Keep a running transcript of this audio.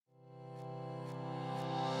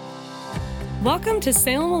Welcome to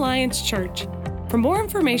Salem Alliance Church. For more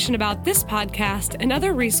information about this podcast and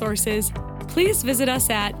other resources, please visit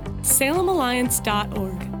us at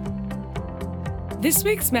salemalliance.org. This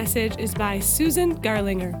week's message is by Susan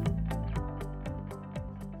Garlinger.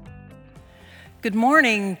 Good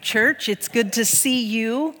morning, church. It's good to see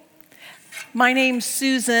you. My name's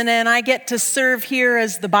Susan, and I get to serve here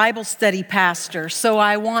as the Bible study pastor. So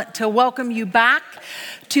I want to welcome you back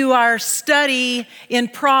to our study in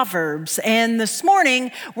Proverbs. And this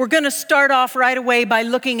morning, we're going to start off right away by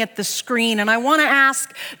looking at the screen. And I want to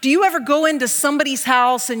ask, do you ever go into somebody's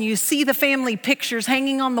house and you see the family pictures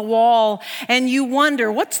hanging on the wall and you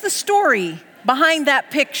wonder, what's the story behind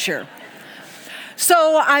that picture?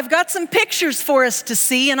 So I've got some pictures for us to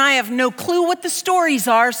see, and I have no clue what the stories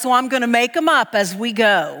are, so I'm going to make them up as we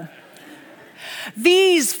go.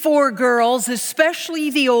 These four girls,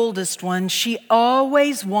 especially the oldest one, she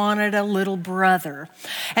always wanted a little brother.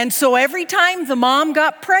 And so every time the mom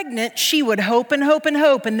got pregnant, she would hope and hope and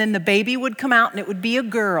hope, and then the baby would come out and it would be a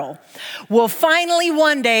girl. Well, finally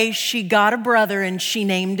one day she got a brother and she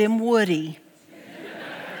named him Woody.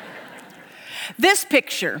 This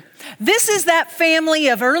picture, this is that family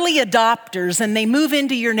of early adopters, and they move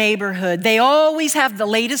into your neighborhood. They always have the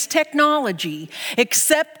latest technology,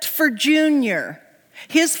 except for Junior.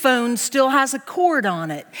 His phone still has a cord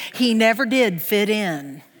on it. He never did fit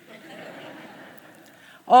in.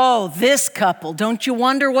 Oh, this couple, don't you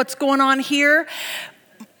wonder what's going on here?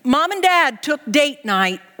 Mom and Dad took date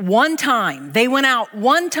night one time. They went out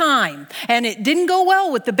one time, and it didn't go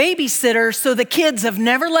well with the babysitter, so the kids have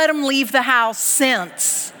never let them leave the house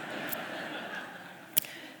since.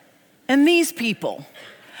 And these people,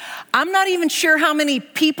 I'm not even sure how many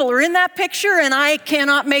people are in that picture, and I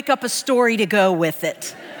cannot make up a story to go with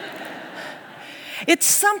it. It's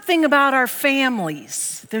something about our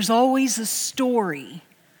families. There's always a story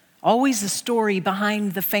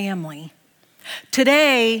behind the family.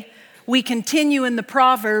 Today, we continue in the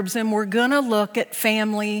Proverbs, and we're going to look at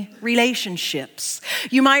family relationships.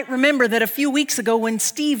 You might remember that a few weeks ago when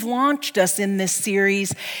Steve launched us in this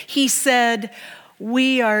series, he said,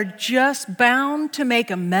 we are just bound to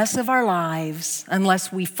make a mess of our lives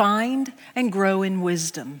unless we find and grow in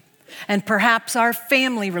wisdom. And perhaps our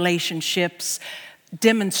family relationships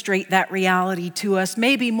demonstrate that reality to us,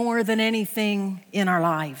 maybe more than anything in our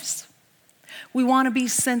lives. We want to be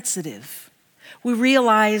sensitive. We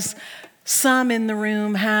realize some in the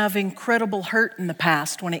room have incredible hurt in the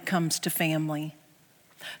past when it comes to family.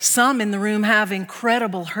 Some in the room have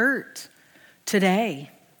incredible hurt today.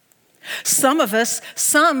 Some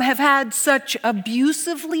have had such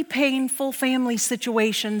abusively painful family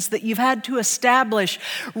situations that you've had to establish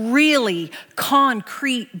really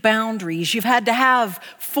concrete boundaries. You've had to have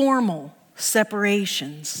formal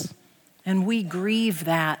separations, and we grieve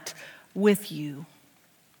that with you.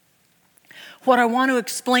 What I want to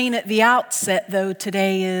explain at the outset, though,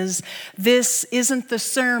 today is this isn't the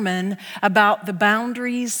sermon about the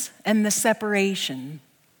boundaries and the separation.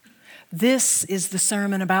 This is the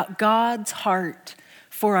sermon about God's heart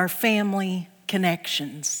for our family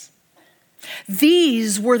connections.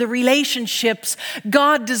 These were the relationships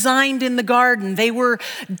God designed in the garden. They were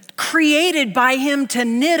created by Him to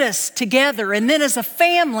knit us together, and then as a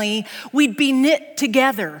family, we'd be knit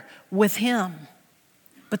together with Him.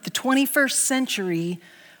 But the 21st century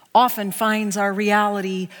often finds our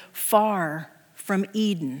reality far from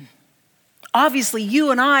Eden. Obviously,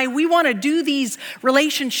 you and I, we want to do these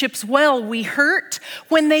relationships well. We hurt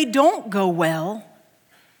when they don't go well.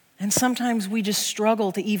 And sometimes we just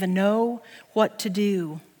struggle to even know what to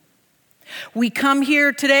do. We come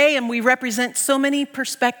here today and we represent so many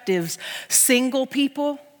perspectives. Single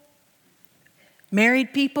people,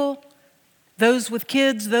 married people, those with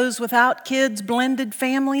kids, those without kids, blended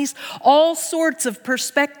families, all sorts of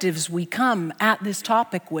perspectives we come at this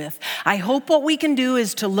topic with. I hope what we can do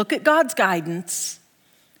is to look at God's guidance,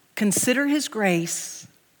 consider His grace,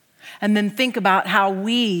 and then think about how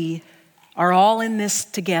we are all in this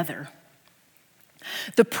together.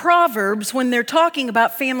 The Proverbs, when they're talking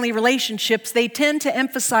about family relationships, they tend to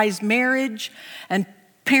emphasize marriage and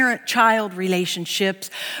parent-child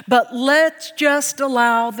relationships, but let's just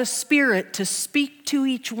allow the Spirit to speak to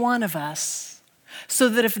each one of us so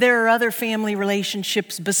that if there are other family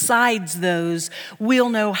relationships besides those, we'll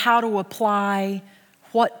know how to apply,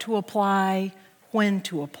 what to apply, when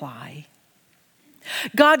to apply.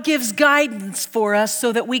 God gives guidance for us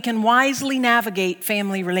so that we can wisely navigate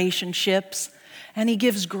family relationships, and He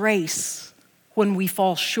gives grace when we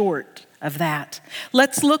fall short of that.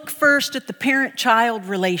 Let's look first at the parent-child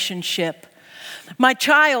relationship. My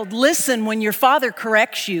child, listen when your father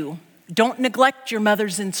corrects you. Don't neglect your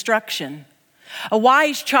mother's instruction. A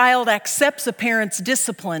wise child accepts a parent's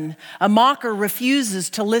discipline. A mocker refuses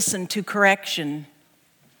to listen to correction.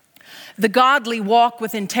 The godly walk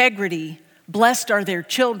with integrity. Blessed are their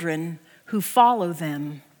children who follow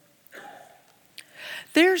them.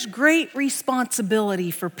 There's great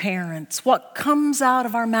responsibility for parents. What comes out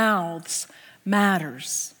of our mouths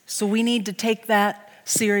matters. So we need to take that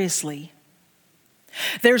seriously.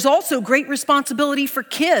 There's also great responsibility for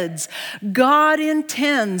kids. God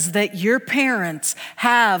intends that your parents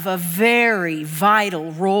have a very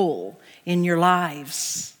vital role in your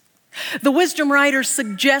lives. The wisdom writer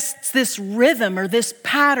suggests this rhythm or this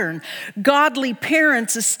pattern: godly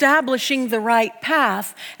parents establishing the right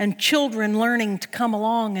path and children learning to come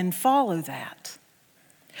along and follow that.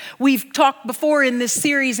 We've talked before in this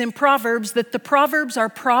series in Proverbs that the Proverbs are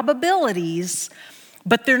probabilities,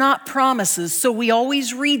 but they're not promises, so we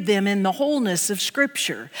always read them in the wholeness of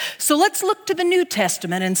Scripture. So let's look to the New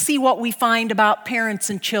Testament and see what we find about parents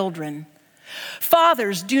and children.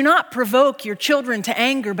 Fathers, do not provoke your children to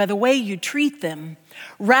anger by the way you treat them.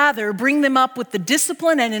 Rather, bring them up with the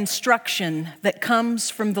discipline and instruction that comes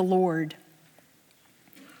from the Lord.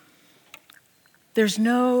 There's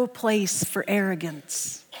no place for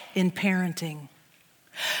arrogance in parenting.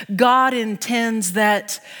 God intends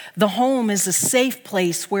that the home is a safe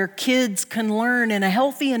place where kids can learn in a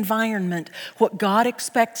healthy environment what God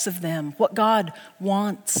expects of them, what God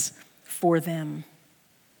wants for them.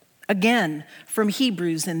 Again, from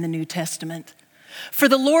Hebrews in the New Testament. For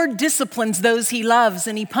the Lord disciplines those he loves,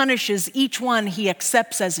 and he punishes each one he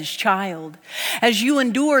accepts as his child. As you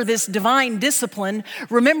endure this divine discipline,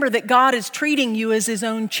 remember that God is treating you as his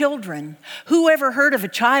own children. Who ever heard of a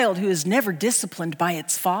child who is never disciplined by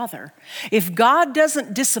its father? If God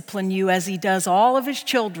doesn't discipline you as he does all of his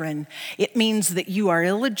children, it means that you are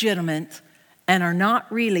illegitimate and are not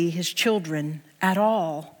really his children at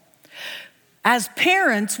all. As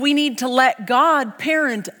parents, we need to let God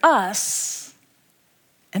parent us,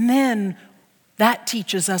 and then that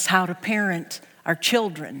teaches us how to parent our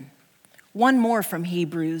children. One more from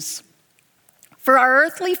Hebrews. For our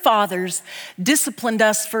earthly fathers disciplined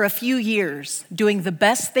us for a few years, doing the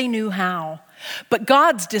best they knew how. But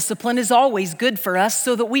God's discipline is always good for us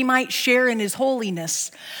so that we might share in his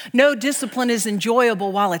holiness. No discipline is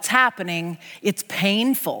enjoyable while it's happening. It's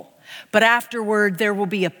painful. But afterward, there will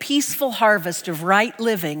be a peaceful harvest of right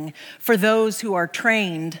living for those who are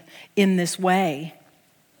trained in this way.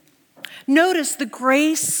 Notice the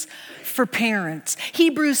grace for parents.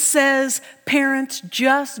 Hebrews says parents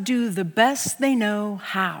just do the best they know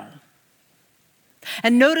how.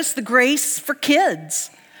 And notice the grace for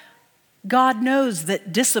kids. God knows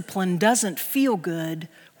that discipline doesn't feel good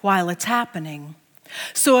while it's happening.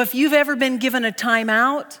 So if you've ever been given a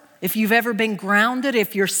timeout, if you've ever been grounded,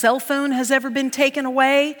 if your cell phone has ever been taken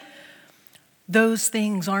away, those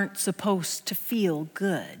things aren't supposed to feel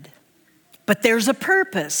good. But there's a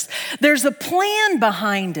purpose. There's a plan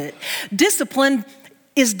behind it. Discipline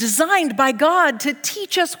is designed by God to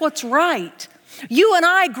teach us what's right. You and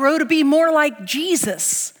I grow to be more like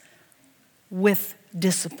Jesus with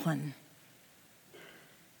discipline.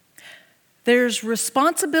 There's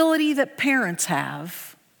responsibility that parents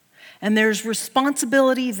have, and there's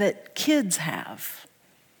responsibility that kids have.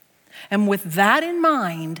 And with that in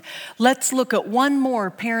mind, let's look at one more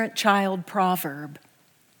parent-child proverb.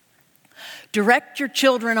 Direct your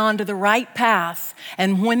children onto the right path,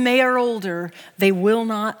 and when they are older, they will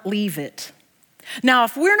not leave it. Now,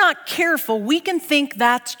 if we're not careful, we can think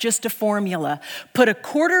that's just a formula. Put a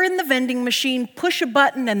quarter in the vending machine, push a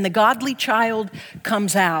button, and the godly child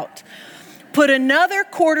comes out. Put another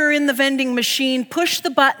quarter in the vending machine, push the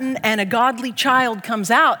button, and a godly child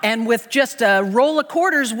comes out. And with just a roll of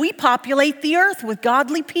quarters, we populate the earth with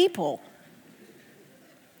godly people.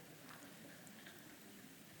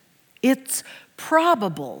 It's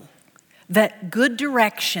probable that good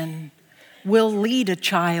direction will lead a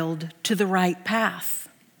child to the right path,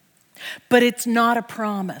 but it's not a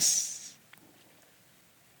promise.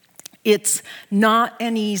 It's not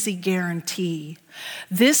an easy guarantee.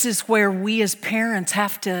 This is where we as parents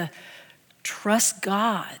have to trust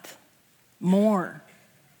God more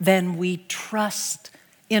than we trust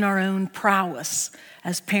in our own prowess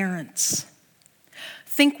as parents.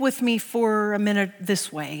 Think with me for a minute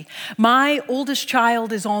this way. My oldest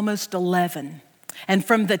child is almost 11. And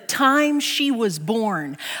from the time she was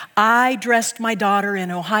born, I dressed my daughter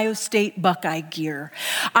in Ohio State Buckeye gear.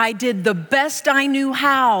 I did the best I knew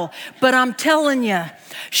how, but I'm telling you,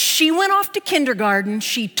 she went off to kindergarten,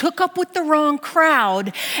 she took up with the wrong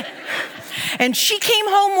crowd, and she came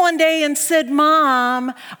home one day and said,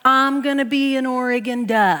 "Mom, I'm gonna be an Oregon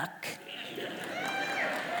Duck."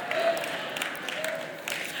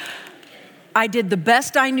 I did the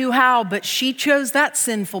best I knew how, but she chose that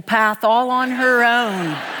sinful path all on her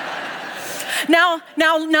own.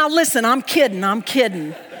 Now listen, I'm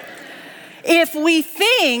kidding. If we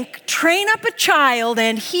think train up a child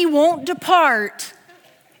and he won't depart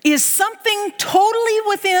is something totally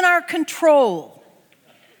within our control,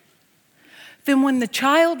 then when the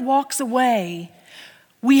child walks away,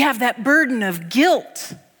 we have that burden of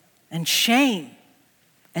guilt and shame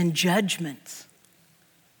and judgment.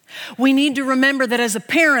 We need to remember that as a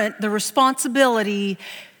parent, the responsibility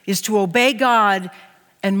is to obey God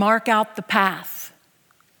and mark out the path.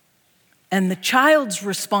 And the child's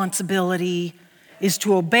responsibility is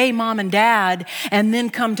to obey mom and dad and then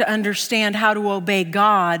come to understand how to obey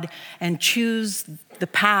God and choose the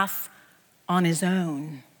path on his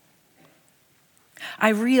own. I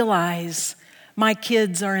realize my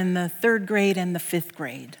kids are in the 3rd grade and the 5th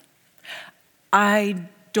grade. I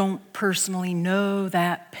don't personally know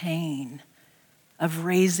that pain of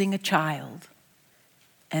raising a child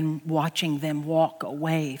and watching them walk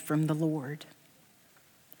away from the Lord.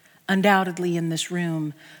 Undoubtedly in this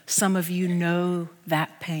room, some of you know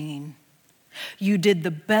that pain. You did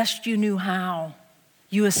the best you knew how.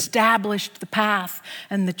 You established the path,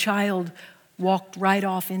 and the child walked right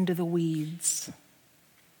off into the weeds.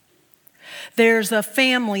 There's a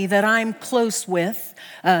family that I'm close with,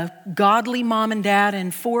 a godly mom and dad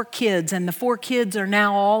and 4 kids, and the 4 kids are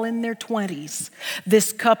now all in their 20s.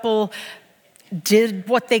 This couple did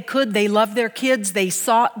what they could. They loved their kids. They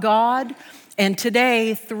sought God. And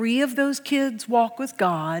today, 3 of those kids walk with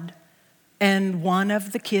God, and 1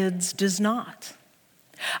 of the kids does not.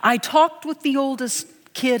 I talked with the oldest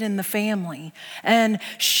kid in the family, and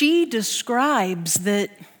she describes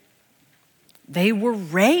that they were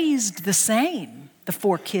raised the same, the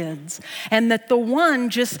 4 kids, and that the one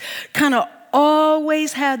just kind of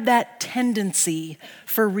always had that tendency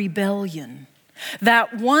for rebellion.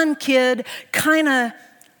 That one kid kind of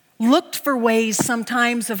looked for ways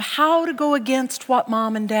sometimes of how to go against what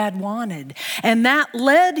mom and dad wanted. And that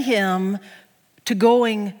led him to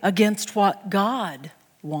going against what God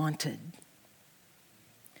wanted.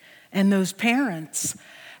 And those parents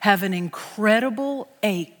have an incredible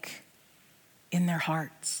ache in their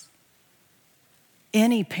hearts.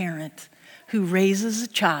 Any parent who raises a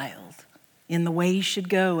child in the way he should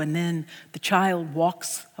go and then the child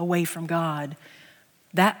walks away from God,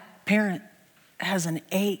 that parent has an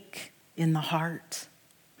ache in the heart.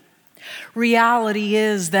 Reality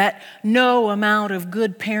is that no amount of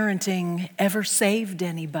good parenting ever saved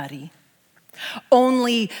anybody.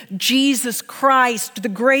 Only Jesus Christ, the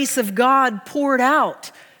grace of God poured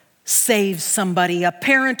out, saves somebody, a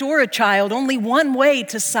parent or a child, only one way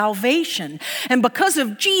to salvation. And because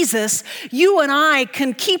of Jesus, you and I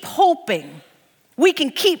can keep hoping. We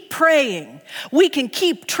can keep praying. We can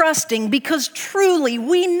keep trusting, because truly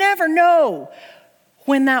we never know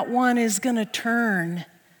when that one is going to turn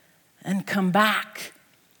and come back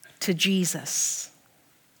to Jesus.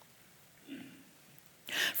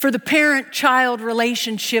 For the parent-child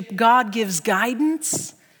relationship, God gives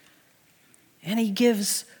guidance and he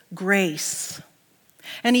gives grace.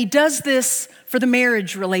 And he does this for the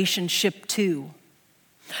marriage relationship too.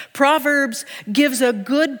 Proverbs gives a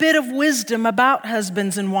good bit of wisdom about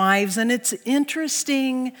husbands and wives, and it's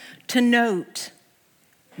interesting to note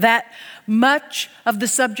that much of the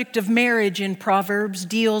subject of marriage in Proverbs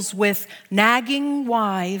deals with nagging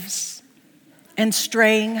wives and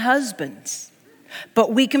straying husbands.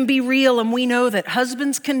 But we can be real, and we know that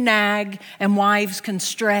husbands can nag and wives can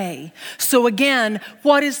stray. So again,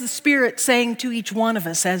 what is the Spirit saying to each one of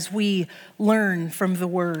us as we learn from the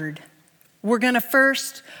Word? We're going to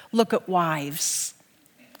first look at wives.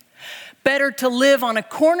 Better to live on a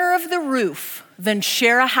corner of the roof than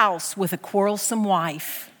share a house with a quarrelsome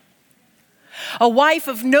wife. A wife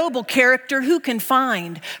of noble character who can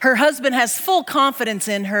find? Her husband has full confidence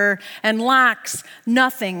in her and lacks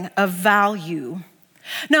nothing of value.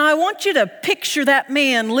 Now, I want you to picture that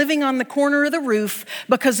man living on the corner of the roof,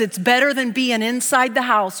 because it's better than being inside the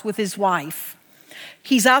house with his wife.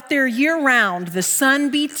 He's out there year-round. The sun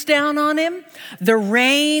beats down on him. The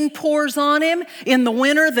rain pours on him. In the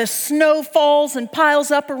winter, the snow falls and piles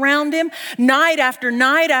up around him. Night after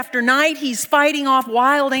night after night, he's fighting off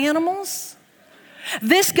wild animals.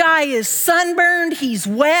 This guy is sunburned, he's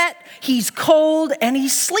wet, he's cold, and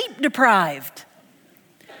he's sleep deprived.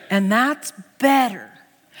 And that's better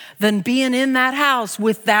than being in that house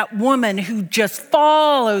with that woman who just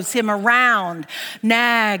follows him around.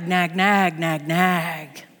 Nag, nag, nag, nag,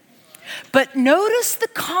 nag. But notice the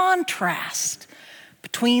contrast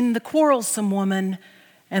between the quarrelsome woman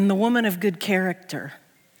and the woman of good character.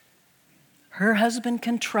 Her husband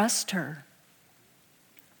can trust her.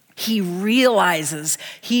 He realizes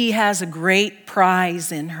he has a great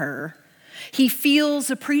prize in her. He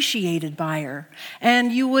feels appreciated by her,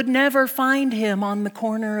 and you would never find him on the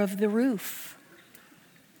corner of the roof.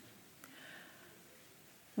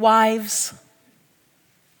 Wives,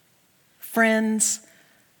 friends,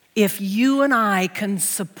 if you and I can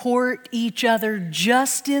support each other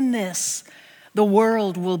just in this, the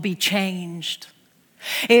world will be changed.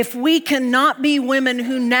 If we cannot be women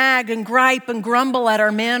who nag and gripe and grumble at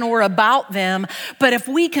our men or about them, but if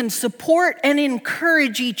we can support and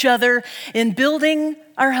encourage each other in building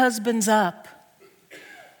our husbands up,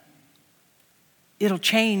 it'll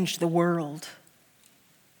change the world.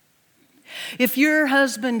 If your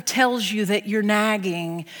husband tells you that your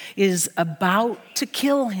nagging is about to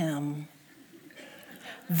kill him,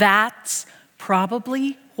 that's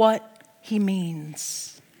probably what he means.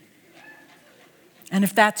 And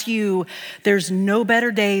if that's you, there's no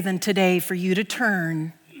better day than today for you to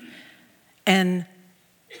turn and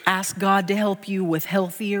ask God to help you with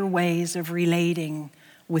healthier ways of relating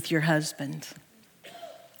with your husband.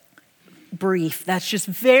 Brief, that's just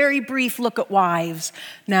very brief look at wives.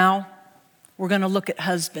 Now, we're going to look at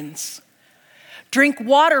husbands. Drink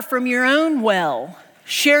water from your own well.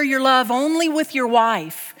 Share your love only with your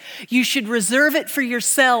wife. You should reserve it for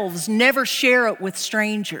yourselves, never share it with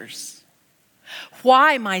strangers.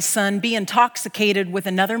 Why, my son, be intoxicated with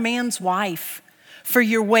another man's wife? For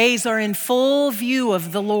your ways are in full view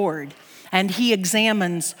of the Lord, and he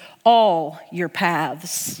examines all your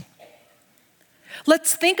paths.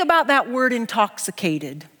 Let's think about that word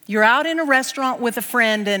intoxicated. You're out in a restaurant with a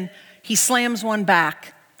friend and he slams one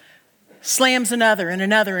back, slams another and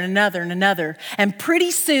another and another and another. And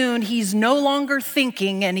pretty soon he's no longer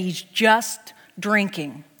thinking and he's just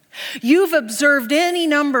drinking. You've observed any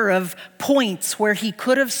number of points where he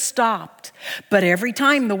could have stopped, but every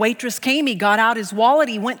time the waitress came, he got out his wallet,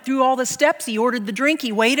 he went through all the steps, he ordered the drink,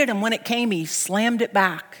 he waited, and when it came, he slammed it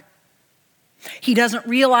back. He doesn't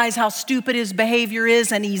realize how stupid his behavior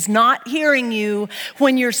is, and he's not hearing you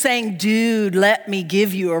when you're saying, dude, let me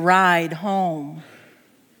give you a ride home.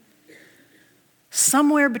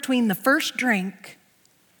 Somewhere between the first drink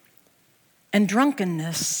and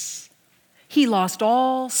drunkenness, he lost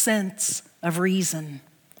all sense of reason.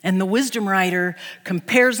 And the wisdom writer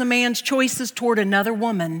compares a man's choices toward another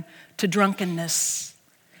woman to drunkenness.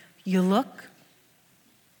 You look,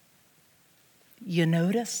 you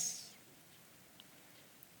notice,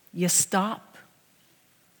 you stop,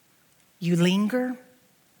 you linger,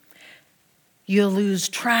 you lose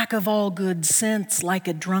track of all good sense like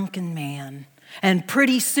a drunken man. And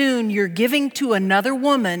pretty soon you're giving to another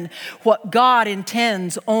woman what God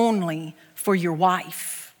intends only for your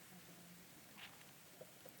wife.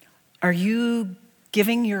 Are you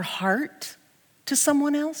giving your heart to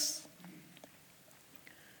someone else?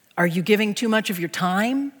 Are you giving too much of your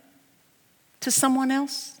time to someone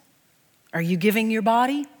else? Are you giving your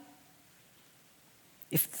body?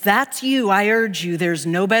 If that's you, I urge you, there's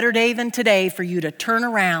no better day than today for you to turn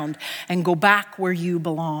around and go back where you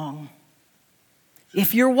belong.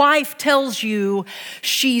 If your wife tells you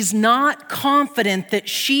she's not confident that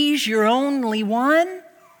she's your only one,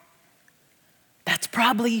 that's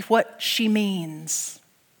probably what she means.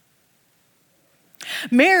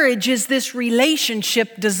 Marriage is this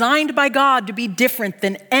relationship designed by God to be different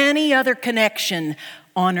than any other connection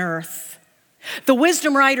on earth. The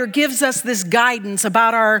wisdom writer gives us this guidance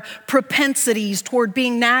about our propensities toward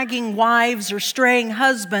being nagging wives or straying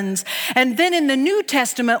husbands. And then in the New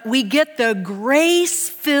Testament, we get the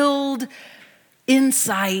grace-filled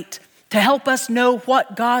insight to help us know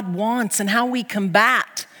what God wants and how we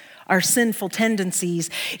combat our sinful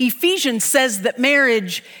tendencies. Ephesians says that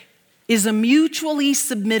marriage is a mutually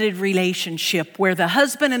submitted relationship where the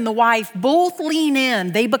husband and the wife both lean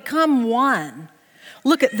in, they become one.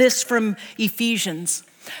 Look at this from Ephesians.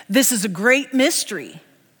 This is a great mystery,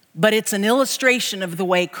 but it's an illustration of the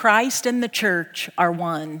way Christ and the church are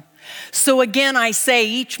one. So again, I say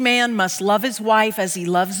each man must love his wife as he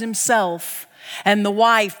loves himself, and the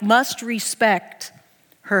wife must respect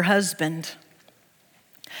her husband.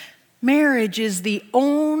 Marriage is the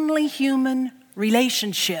only human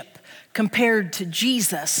relationship compared to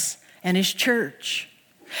Jesus and his church.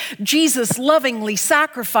 Jesus lovingly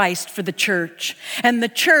sacrificed for the church, and the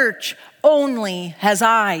church only has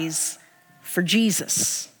eyes for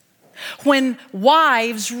Jesus. When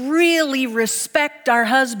wives really respect our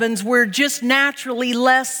husbands, we're just naturally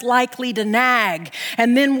less likely to nag.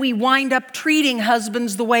 And then we wind up treating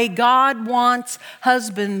husbands the way God wants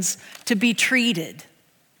husbands to be treated.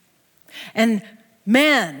 And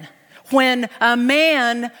men, when a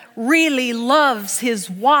man really loves his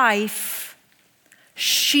wife,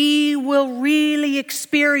 she will really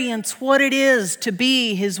experience what it is to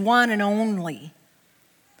be his one and only.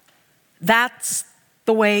 That's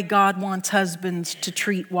the way God wants husbands to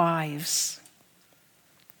treat wives.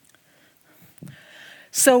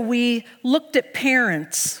 So we looked at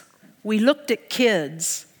parents, we looked at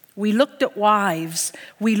kids, we looked at wives,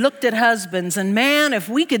 we looked at husbands, and man, if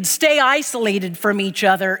we could stay isolated from each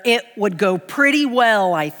other, it would go pretty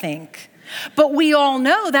well, I think. But we all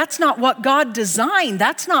know that's not what God designed.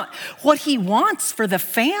 That's not what he wants for the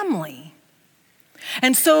family.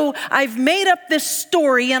 And so I've made up this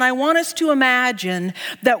story, and I want us to imagine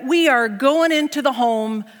that we are going into the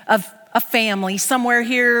home of a family somewhere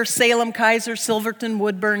here, Salem, Kaiser, Silverton,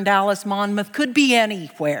 Woodburn, Dallas, Monmouth, could be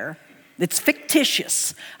anywhere. It's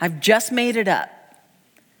fictitious. I've just made it up.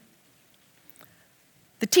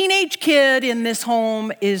 The teenage kid in this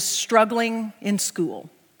home is struggling in school.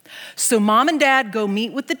 So mom and dad go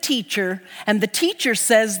meet with the teacher, and the teacher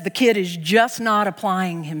says the kid is just not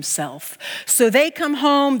applying himself. So they come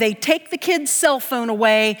home, they take the kid's cell phone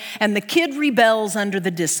away, and the kid rebels under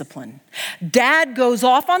the discipline. Dad goes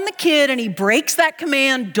off on the kid and he breaks that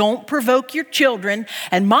command, don't provoke your children.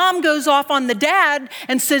 And mom goes off on the dad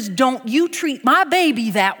and says, don't you treat my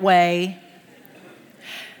baby that way.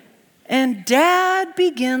 And dad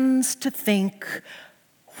begins to think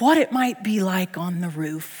what it might be like on the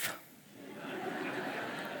roof.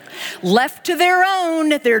 Left to their own,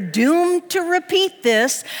 they're doomed to repeat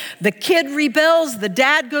this. The kid rebels, the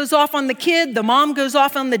dad goes off on the kid, the mom goes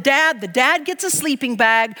off on the dad gets a sleeping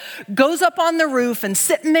bag, goes up on the roof, and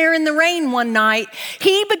sitting there in the rain one night,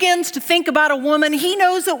 he begins to think about a woman he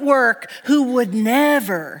knows at work who would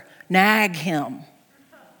never nag him.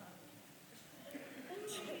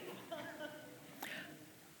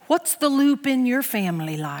 What's the loop in your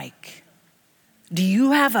family like? Do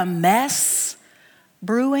you have a mess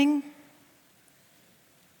brewing?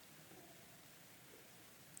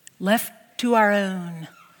 Left to our own,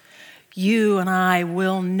 you and I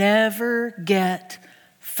will never get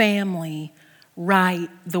family right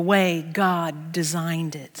the way God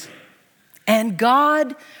designed it. And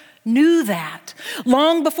God knew that.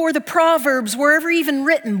 Long before the Proverbs were ever even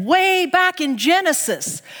written, way back in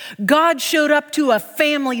Genesis, God showed up to a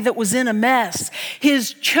family that was in a mess.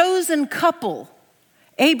 His chosen couple,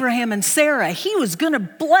 Abraham and Sarah, he was going to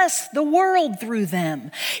bless the world through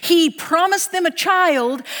them. He promised them a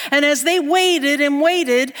child, and as they waited and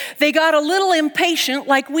waited, they got a little impatient,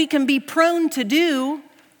 like we can be prone to do.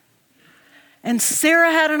 And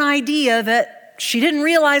Sarah had an idea that she didn't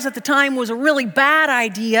realize at the time was a really bad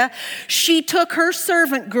idea. She took her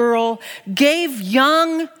servant girl, gave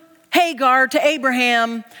young Hagar to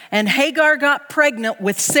Abraham, and Hagar got pregnant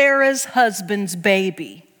with Sarah's husband's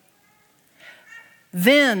baby.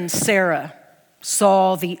 Then Sarah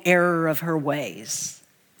saw the error of her ways.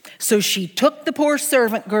 So she took the poor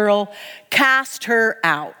servant girl, cast her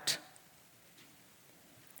out.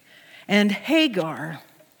 And Hagar,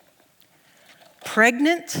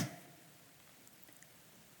 pregnant,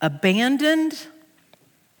 abandoned,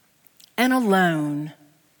 and alone,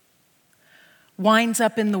 winds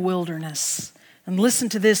up in the wilderness. And listen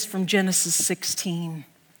to this from Genesis 16.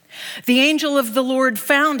 The angel of the Lord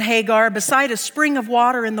found Hagar beside a spring of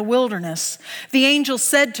water in the wilderness. The angel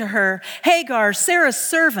said to her, Hagar, Sarah's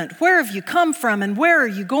servant, where have you come from and where are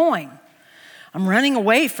you going? I'm running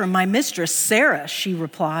away from my mistress, Sarah, she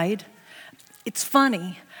replied. It's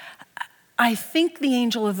funny. I think the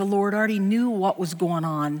angel of the Lord already knew what was going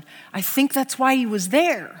on. I think that's why he was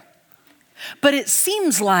there. But it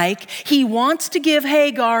seems like he wants to give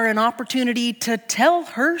Hagar an opportunity to tell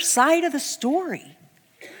her side of the story.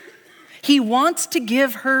 He wants to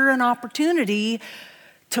give her an opportunity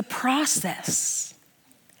to process.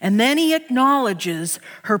 And then he acknowledges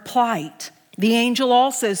her plight. The angel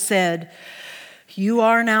also said, you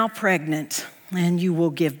are now pregnant, and you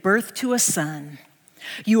will give birth to a son.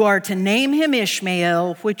 You are to name him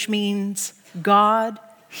Ishmael, which means God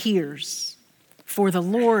hears. For the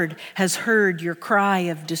Lord has heard your cry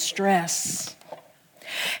of distress.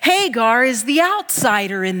 Hagar is the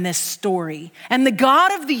outsider in this story, and the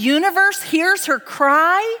God of the universe hears her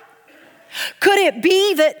cry? Could it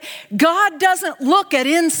be that God doesn't look at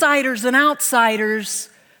insiders and outsiders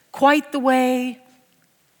quite the way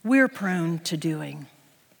we're prone to doing?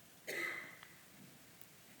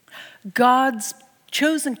 God's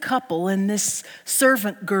chosen couple and this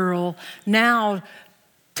servant girl now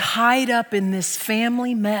tied up in this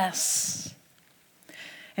family mess.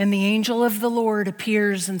 And the angel of the Lord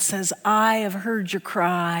appears and says, I have heard your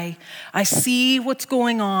cry. I see what's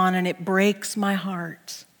going on, and it breaks my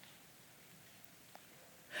heart.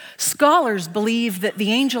 Scholars believe that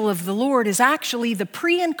the angel of the Lord is actually the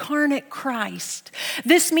pre-incarnate Christ.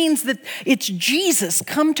 This means that it's Jesus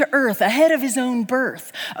come to earth ahead of his own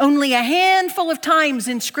birth. Only a handful of times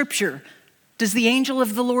in Scripture does the angel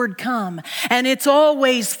of the Lord come, and it's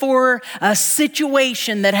always for a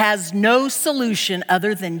situation that has no solution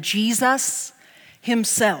other than Jesus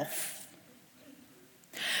himself.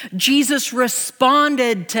 Jesus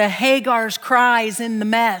responded to Hagar's cries in the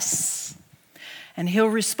mess. And he'll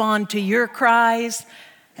respond to your cries,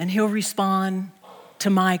 and he'll respond to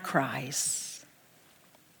my cries.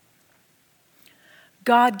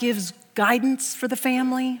 God gives guidance for the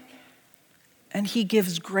family, and he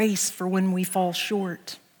gives grace for when we fall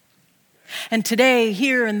short. And today,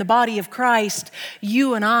 here in the body of Christ,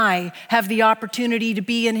 you and I have the opportunity to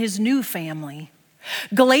be in his new family.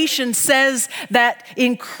 Galatians says that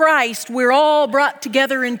in Christ, we're all brought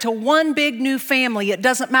together into one big new family. It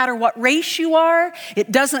doesn't matter what race you are.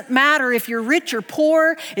 It doesn't matter if you're rich or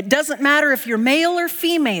poor. It doesn't matter if you're male or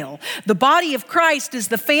female. The body of Christ is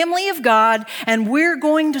the family of God, and we're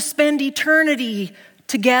going to spend eternity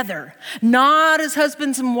together. Not as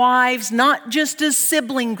husbands and wives, not just as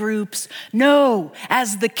sibling groups. No,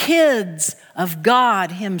 as the kids of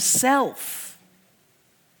God himself.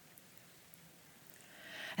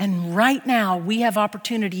 And right now, we have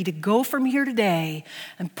opportunity to go from here today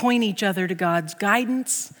and point each other to God's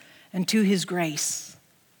guidance and to his grace.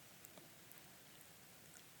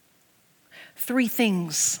 3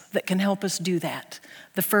 things that can help us do that.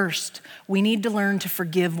 The first, we need to learn to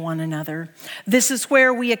forgive one another. This is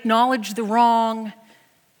where we acknowledge the wrong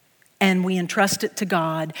and we entrust it to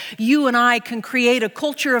God. You and I can create a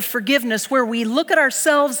culture of forgiveness where we look at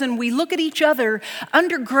ourselves and we look at each other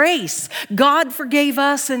under grace. God forgave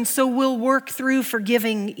us, and so we'll work through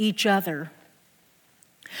forgiving each other.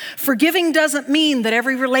 Forgiving doesn't mean that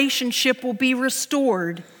every relationship will be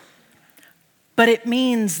restored, but it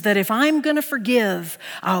means that if I'm going to forgive,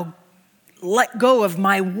 I'll let go of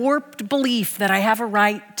my warped belief that I have a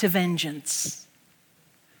right to vengeance.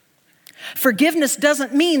 Forgiveness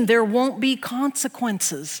doesn't mean there won't be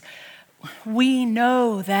consequences. We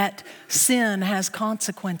know that sin has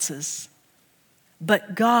consequences,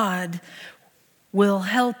 but God will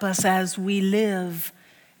help us as we live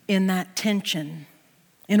in that tension.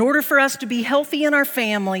 In order for us to be healthy in our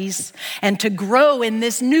families and to grow in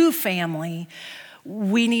this new family,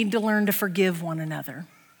 we need to learn to forgive one another.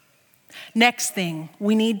 Next thing,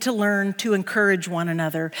 we need to learn to encourage one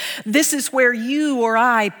another. This is where you or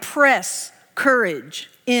I press courage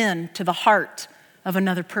into the heart of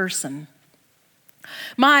another person.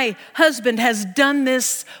 My husband has done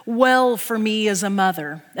this well for me as a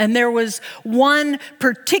mother. And there was one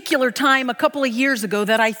particular time a couple of years ago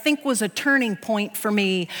that I think was a turning point for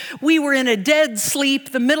me. We were in a dead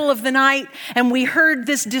sleep the middle of the night, and we heard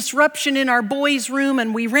this disruption in our boys' room,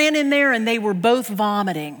 and we ran in there and they were both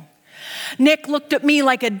vomiting. Nick looked at me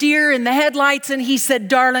like a deer in the headlights and he said,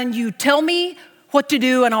 "Darling, you tell me what to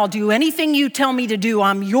do and I'll do anything you tell me to do.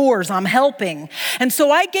 I'm yours, I'm helping." And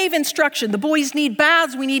so I gave instruction. The boys need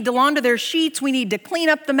baths, we need to launder their sheets, we need to clean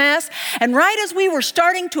up the mess. And right as we were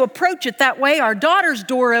starting to approach it that way, our daughter's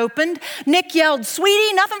door opened. Nick yelled,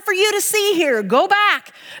 "Sweetie, nothing for you to see here, go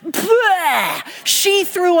back." Blah! She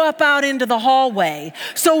threw up out into the hallway.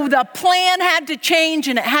 So the plan had to change,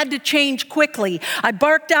 and it had to change quickly. I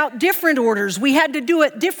barked out different orders. We had to do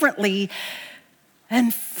it differently.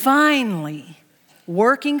 And finally,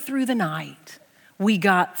 working through the night, we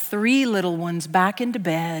got 3 little ones back into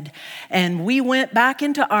bed, and we went back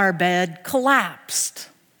into our bed, collapsed.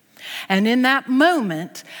 And in that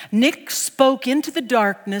moment, Nick spoke into the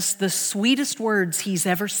darkness the sweetest words he's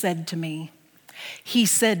ever said to me. He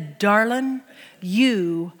said, "Darling,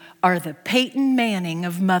 you are the Peyton Manning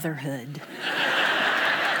of motherhood."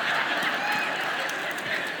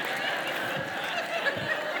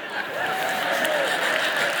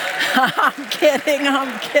 I'm kidding.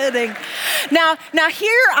 Now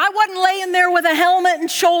here, I wasn't laying there with a helmet and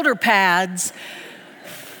shoulder pads,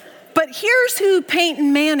 but here's who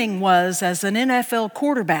Peyton Manning was as an NFL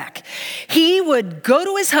quarterback. He would go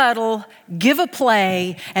to his huddle, give a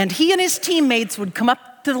play, and he and his teammates would come up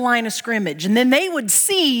to the line of scrimmage. And then he would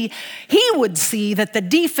see that the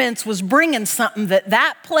defense was bringing something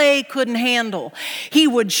that play couldn't handle. He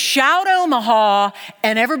would shout Omaha,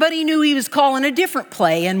 and everybody knew he was calling a different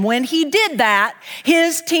play. And when he did that,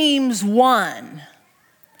 his teams won.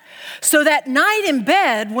 So that night in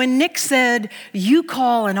bed, when Nick said, "You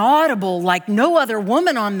call an audible like no other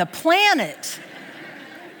woman on the planet,"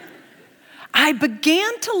 I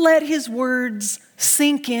began to let his words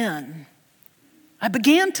sink in. I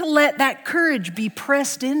began to let that courage be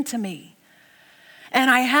pressed into me. And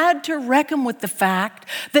I had to reckon with the fact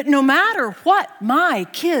that no matter what my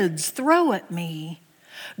kids throw at me,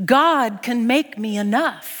 God can make me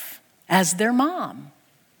enough as their mom.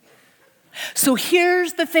 So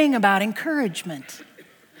here's the thing about encouragement.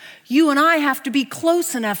 You and I have to be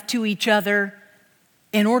close enough to each other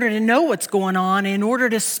in order to know what's going on, in order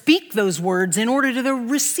to speak those words, in order to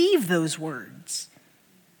receive those words.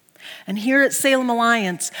 And here at Salem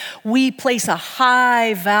Alliance, we place a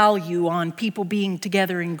high value on people being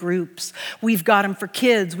together in groups. We've got them for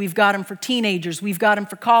kids, we've got them for teenagers, we've got them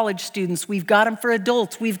for college students, we've got them for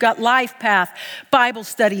adults, we've got Life Path, Bible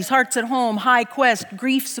studies, Hearts at Home, High Quest,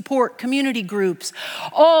 grief support, community groups,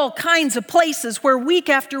 all kinds of places where week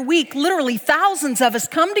after week, literally thousands of us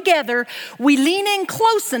come together, we lean in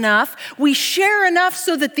close enough, we share enough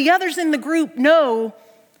so that the others in the group know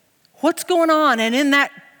what's going on, and in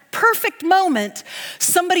that perfect moment,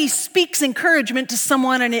 somebody speaks encouragement to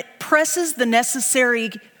someone and it presses the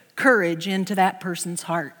necessary courage into that person's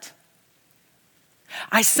heart.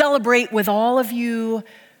 I celebrate with all of you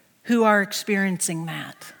who are experiencing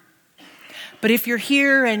that. But if you're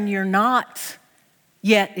here and you're not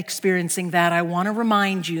yet experiencing that, I want to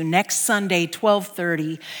remind you, next Sunday,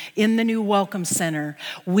 12:30, in the new Welcome Center,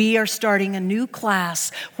 we are starting a new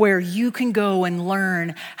class where you can go and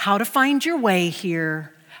learn how to find your way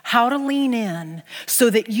here, how to lean in so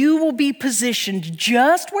that you will be positioned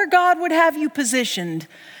just where God would have you positioned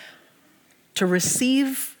to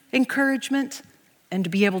receive encouragement and to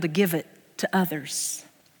be able to give it to others.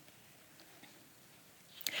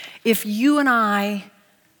 If you and I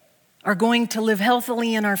are going to live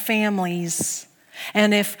healthily in our families,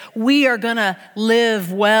 and if we are going to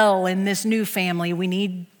live well in this new family, we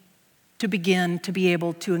need to begin to be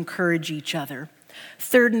able to encourage each other.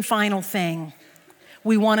 Third and final thing,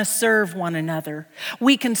 we want to serve one another.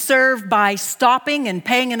 We can serve by stopping and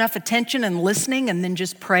paying enough attention and listening and then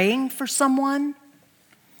just praying for someone.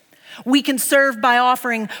 We can serve by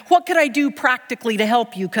offering, what could I do practically to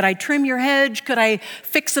help you? Could I trim your hedge? Could I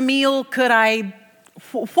fix a meal? Could I,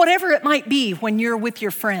 whatever it might be when you're with your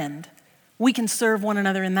friend. We can serve one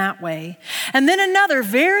another in that way. And then another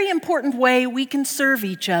very important way we can serve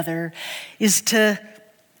each other is to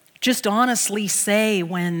just honestly say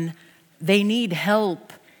when they need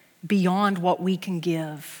help beyond what we can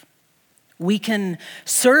give. We can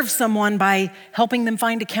serve someone by helping them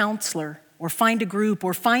find a counselor or find a group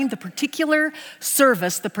or find the particular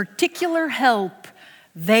service, the particular help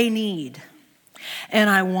they need. And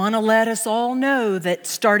I want to let us all know that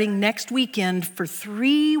starting next weekend, for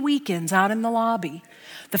 3 weekends out in the lobby,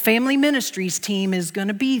 the Family Ministries team is going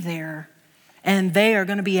to be there. And they are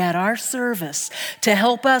going to be at our service to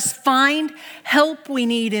help us find help we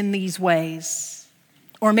need in these ways.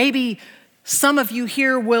 Or maybe some of you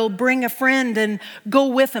here will bring a friend and go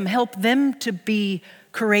with them, help them to be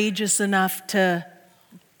courageous enough to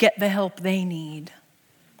get the help they need.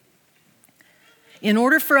 In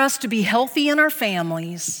order for us to be healthy in our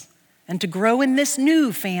families and to grow in this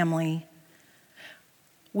new family,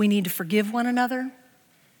 we need to forgive one another,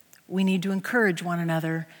 we need to encourage one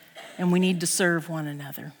another, and we need to serve one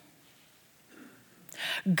another.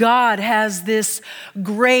 God has this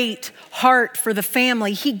great heart for the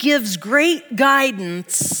family. He gives great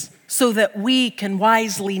guidance so that we can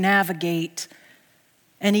wisely navigate.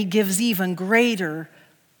 And He gives even greater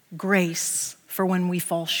grace for when we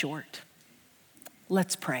fall short.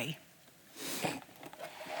 Let's pray.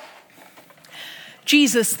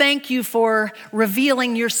 Jesus, thank you for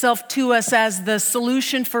revealing yourself to us as the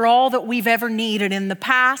solution for all that we've ever needed in the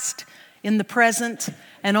past, in the present,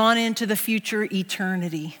 and on into the future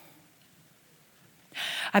eternity.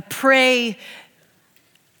 I pray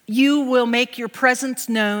you will make your presence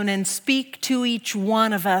known and speak to each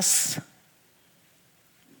one of us.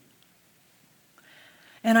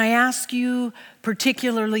 And I ask you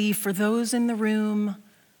particularly for those in the room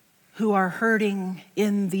who are hurting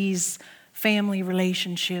in these family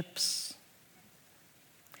relationships.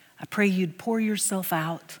 I pray you'd pour yourself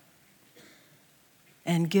out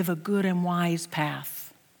and give a good and wise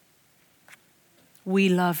path. We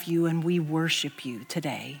love you and we worship you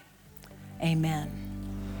today. Amen.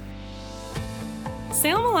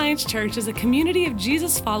 Salem Alliance Church is a community of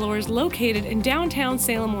Jesus followers located in downtown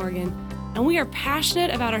Salem, Oregon, and we are passionate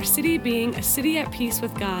about our city being a city at peace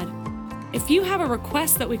with God. If you have a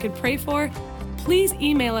request that we could pray for, please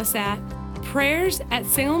email us at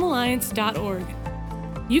prayers@salemalliance.org.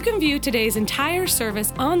 You can view today's entire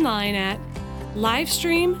service online at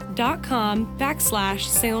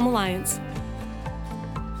livestream.com/Salem Alliance.